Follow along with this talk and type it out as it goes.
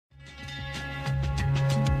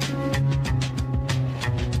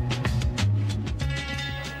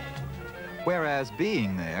as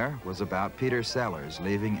being there was about Peter Sellers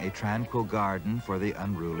leaving a tranquil garden for the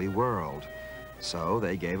unruly world. So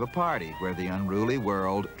they gave a party where the unruly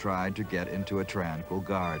world tried to get into a tranquil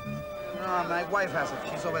garden. No, my wife has it.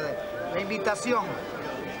 She's over there. La invitación.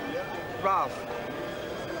 Ralph.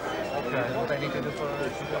 Okay, what I need to do for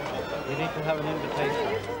you need to have an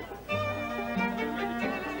invitation.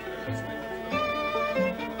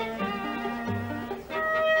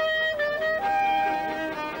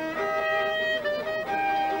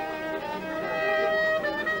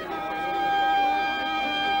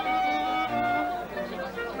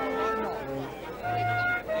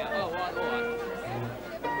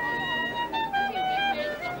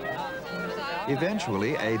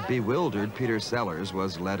 Eventually, a bewildered Peter Sellers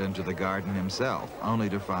was led into the garden himself, only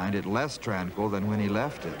to find it less tranquil than when he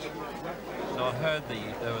left it. So I heard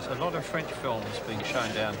there was a lot of French films being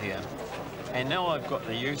shown down here. And now I've got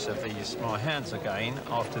the use of my hands again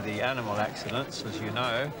after the animal accidents, as you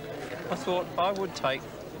know. I thought I would take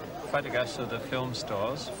photographs of the film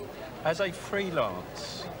stars as a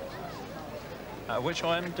freelance, which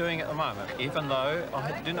I am doing at the moment, even though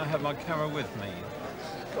I do not have my camera with me.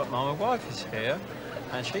 But my wife is here,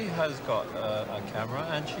 and she has got a camera,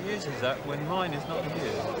 and she uses that when mine is not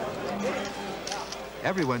here.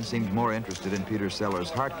 Everyone seemed more interested in Peter Sellers'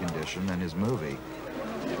 heart condition than his movie.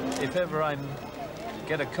 If ever I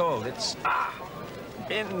get a cold, it's,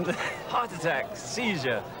 in the heart attack,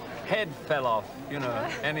 seizure, head fell off, you know,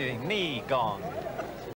 anything, knee gone.